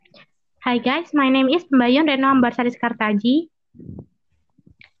Hi guys, my name is Mbayun Reno Ambarsari Kartaji.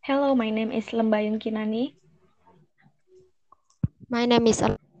 Hello, my name is Lembayung Kinani. My name is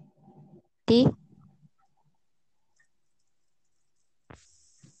Aldi.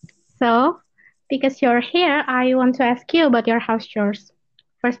 So, because you're here, I want to ask you about your house chores.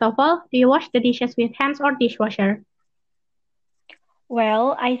 First of all, do you wash the dishes with hands or dishwasher?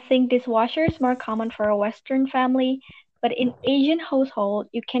 Well, I think dishwasher is more common for a Western family, but in Asian household,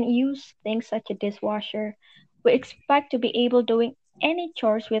 you can use things such as dishwasher. We expect to be able doing any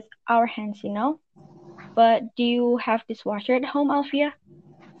chores with our hands. But do you have dishwasher at home, Alfia?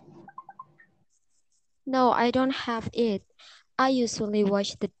 No, I don't have it. I usually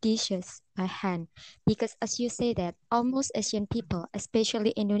wash the dishes by hand because, as you say that, almost Asian people,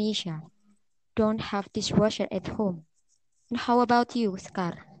 especially Indonesia, don't have dishwasher at home. And how about you,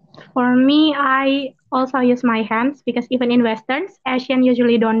 Scar? For me, I also use my hands because even in Westerns, Asian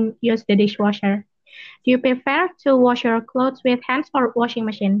usually don't use the dishwasher. Do you prefer to wash your clothes with hands or washing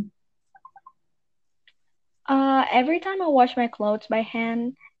machine? Every time I wash my clothes by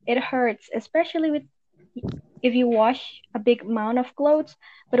hand, it hurts, especially with if you wash a big amount of clothes.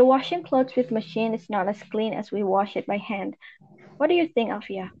 But washing clothes with machine is not as clean as we wash it by hand. What do you think,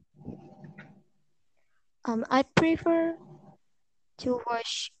 Alfia? I prefer to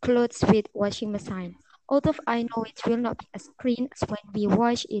wash clothes with washing machine. Although I know it will not be as clean as when we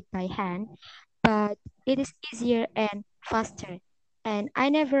wash it by hand, but it is easier and faster. And I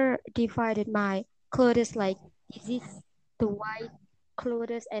never divided my clothes like this is the white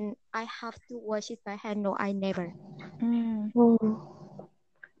clothes and I have to wash it by hand. No, I never. Mm. Oh.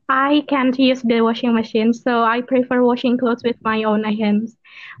 I can't use the washing machine, so I prefer washing clothes with my own hands.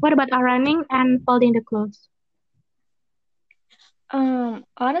 What about ironing and folding the clothes?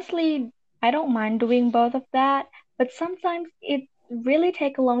 Honestly, I don't mind doing both of that, but sometimes it really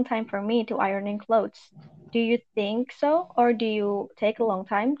take a long time for me to ironing clothes. Do you think so, or do you take a long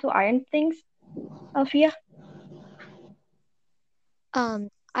time to iron things, Alfia?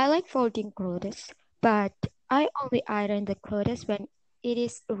 I like folding clothes, but I only iron the clothes when it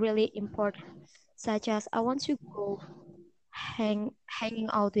is really important, such as I want to go hanging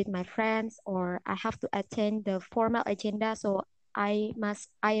out with my friends or I have to attend the formal agenda, so I must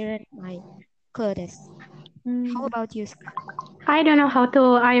iron my clothes. How Mm, about you, Scar? I don't know how to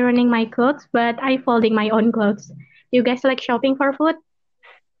ironing my clothes, but I folding my own clothes. Do you guys like shopping for food?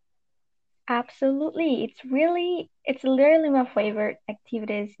 absolutely. It's literally my favorite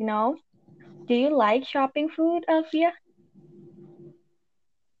activities. Do you like shopping food, Alfia?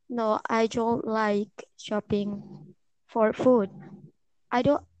 No, I don't like shopping for food. I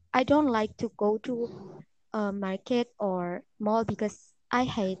don't I don't like to go to a market or mall because I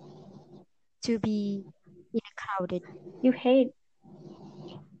hate to be in a crowded. You hate.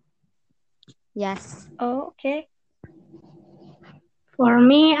 Yes. Oh, okay. For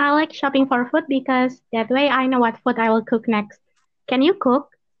me, I like shopping for food because that way I know what food I will cook next. Can you cook?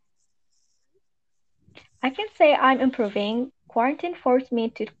 I can say I'm improving. Quarantine forced me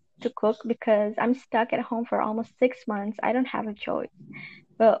to cook because I'm stuck at home for almost 6 months. I don't have a choice.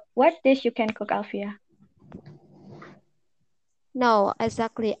 But what dish you can cook, Alfia? No,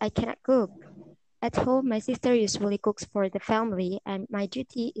 exactly. I cannot cook. At home, my sister usually cooks for the family, and my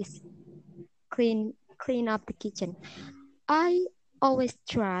duty is clean up the kitchen. I always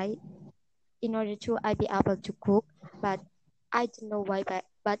try in order to I be able to cook, but I don't know why,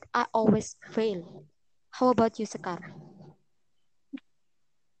 but I always fail. How about you, Sakar?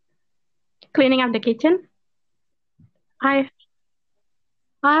 Cleaning up the kitchen? I,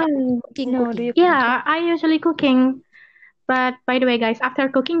 I, No, do Cooking. you? yeah, I usually cooking. But by the way, guys, after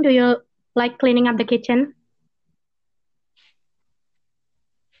cooking, do you like cleaning up the kitchen?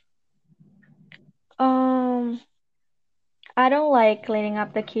 Um, I don't like cleaning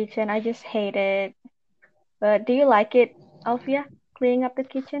up the kitchen. I just hate it. But do you like it, Alfia? Cleaning up the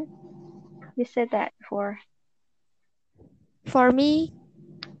kitchen? You said that before. For me,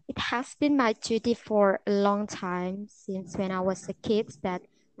 it has been my duty for a long time since when I was a kid that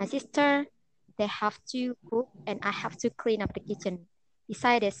my sister they have to cook and I have to clean up the kitchen.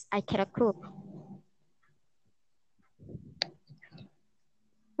 Besides, I cannot cook.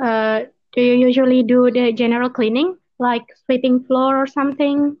 Uh, do you usually do the general cleaning, like sweeping floor or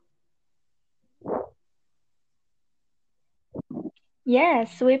something?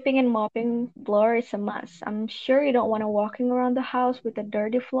 Yes, sweeping and mopping floor is a must. I'm sure you don't want to walking around the house with a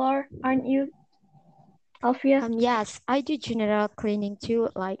dirty floor, aren't you, Alfia? Yes, I do general cleaning too,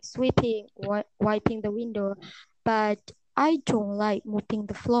 like sweeping, wiping the window, but I don't like mopping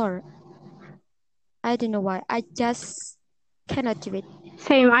the floor. I don't know why. I just cannot do it.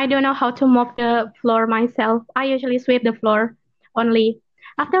 Same, I don't know how to mop the floor myself. I usually sweep the floor only.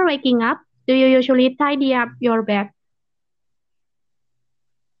 After waking up, do you usually tidy up your bed?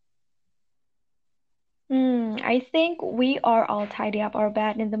 I think we are all tidy up our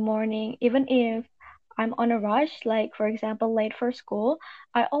bed in the morning, even if I'm on a rush, like for example, late for school.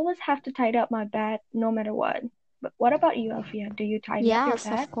 I always have to tidy up my bed no matter what. But what about you, Alfia? Do you tidy up your Yes,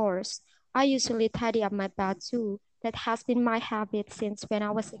 bed? of course. I usually tidy up my bed too. That has been my habit since when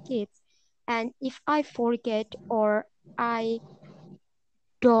I was a kid. And if I forget or I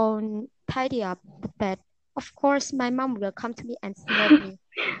don't tidy up the bed, of course my mom will come to me and slap me.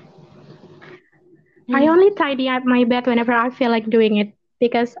 I only tidy up my bed whenever I feel like doing it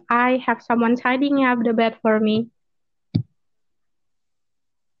because I have someone tidying up the bed for me.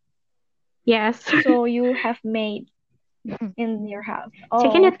 Yes. So you have maid in your house.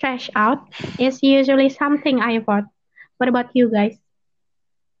 Taking the Oh, trash out is usually something I avoid. What about you guys?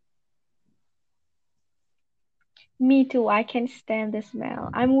 me too. I can stand the smell.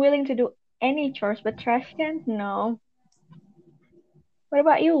 I'm willing to do any chores, but trash cans, no. What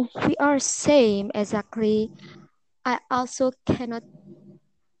about you? We are same exactly. I also cannot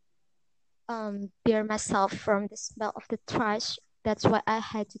bear myself from the smell of the trash. That's why I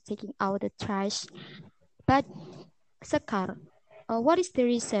had to taking out the trash. But Sekar, what is the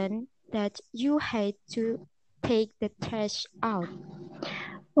reason that you hate to take the trash out?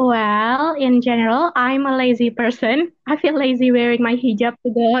 Well, in general, I'm a lazy person. I feel lazy wearing my hijab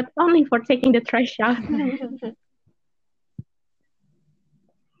to go out only for taking the trash out.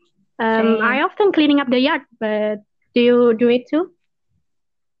 I Same. often cleaning up the yard, but do you do it too?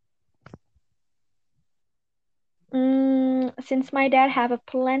 Since my dad have a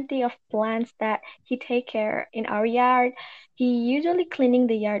plenty of plants that he take care in our yard, he usually cleaning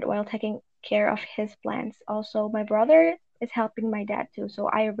the yard while taking care of his plants. Also, my brother is helping my dad too, so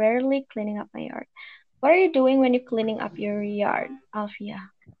I rarely cleaning up my yard. What are you doing when you're cleaning up your yard, Alfia?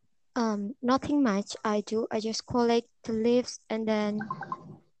 Nothing much I do. I just collect the leaves and then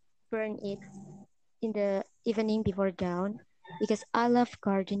burn it in the evening before dawn because I love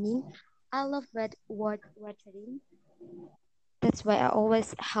gardening. I love watering. That's why I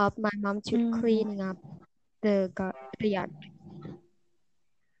always help my mom to Mm. cleaning up the yard.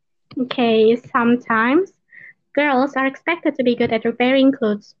 Okay, sometimes girls are expected to be good at repairing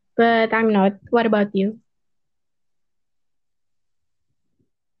clothes, but I'm not. What about you?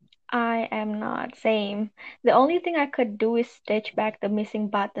 I am not. Same. The only thing I could do is stitch back the missing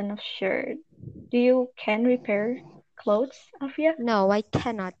button of shirt. Do you can repair clothes, Alfia? No, I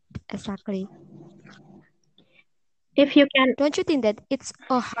cannot exactly. If you can, Don't you think that it's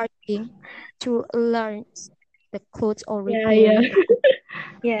a hard thing to learn the clothes or yeah, repair yeah. it?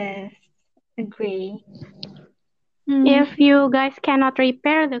 Yes, agree. If you guys cannot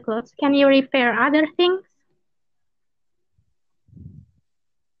repair the clothes, can you repair other things?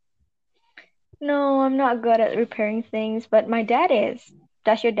 No, I'm not good at repairing things, but my dad is.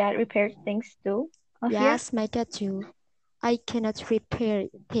 Does your dad repair things too, Alfia? Yes, my dad too. I cannot repair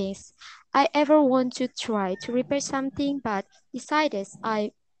things. I ever want to try to repair something, but decided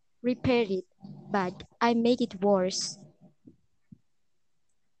I repair it, but I make it worse.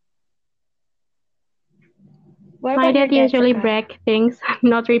 What My about your dad dad, usually Sakar? break things,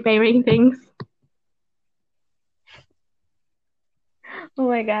 not repairing things. Oh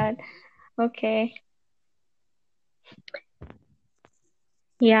my God. Okay,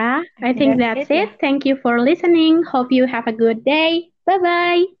 Yeah, I I think think that's that's it. Yeah. it. Thank you for listening. Hope you have a good day. Bye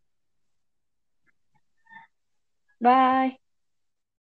bye. Bye.